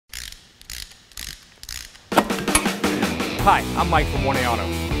Hi, I'm Mike from 1A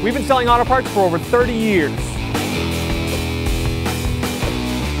Auto. We've been selling auto parts for over 30 years.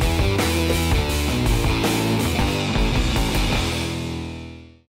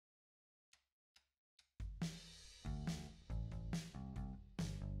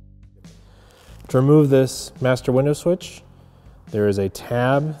 To remove this master window switch, there is a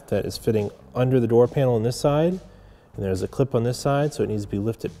tab that is fitting under the door panel on this side, and there's a clip on this side, so it needs to be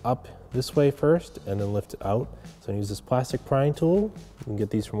lifted up this way first and then lifted out. So I use this plastic prying tool. You can get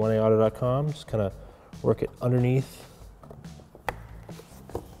these from 1aauto.com. Just kind of work it underneath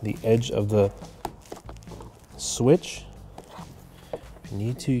the edge of the switch. If you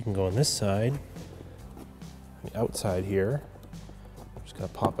need to, you can go on this side, the outside here. Just gonna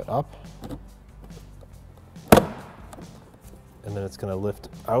pop it up. And then it's going to lift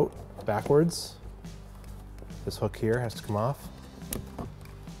out backwards. This hook here has to come off.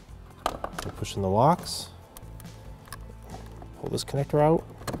 You push in the locks. Pull this connector out.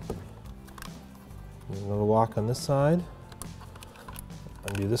 There's another lock on this side.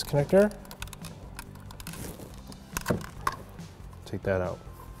 Undo this connector. Take that out.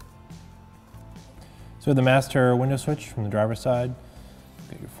 So the master window switch from the driver's side.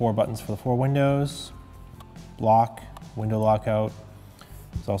 Got your 4 buttons for the 4 windows. Lock. Window lockout.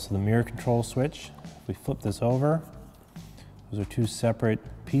 There's also the mirror control switch. If we flip this over, those are 2 separate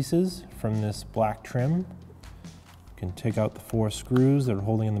pieces from this black trim. You can take out the 4 screws that are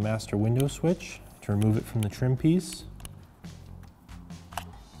holding in the master window switch to remove it from the trim piece.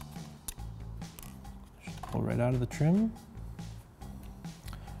 Just pull right out of the trim.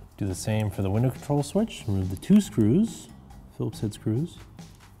 Do the same for the window control switch. Remove the 2 screws, Phillips head screws.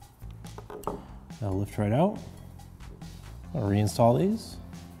 That'll lift right out. I'll reinstall these.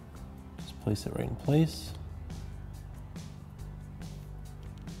 Just place it right in place.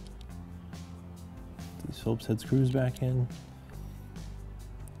 These Phillips head screws back in.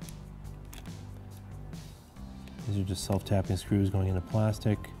 These are just self-tapping screws going into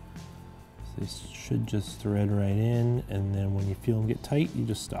plastic. So they should just thread right in, and then when you feel them get tight, you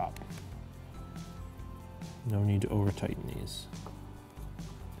just stop. No need to over-tighten these.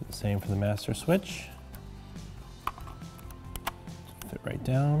 Do the same for the master switch. Fit right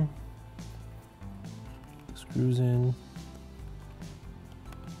down, screws in.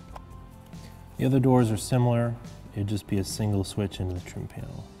 The other doors are similar. It'd just be a single switch into the trim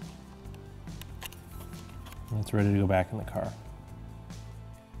panel. And it's ready to go back in the car.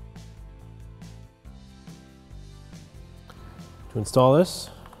 To install this,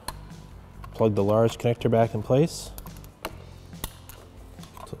 plug the large connector back in place.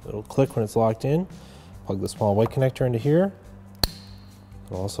 So it'll click when it's locked in. Plug the small white connector into here.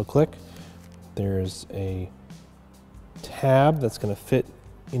 It'll also click. There's a tab that's going to fit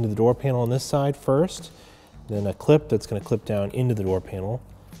into the door panel on this side first, then a clip that's going to clip down into the door panel.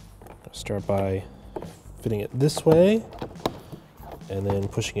 I'll start by fitting it this way and then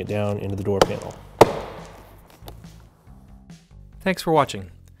pushing it down into the door panel. Thanks for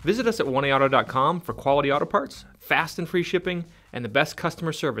watching. Visit us at 1aauto.com for quality auto parts, fast and free shipping, and the best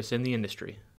customer service in the industry.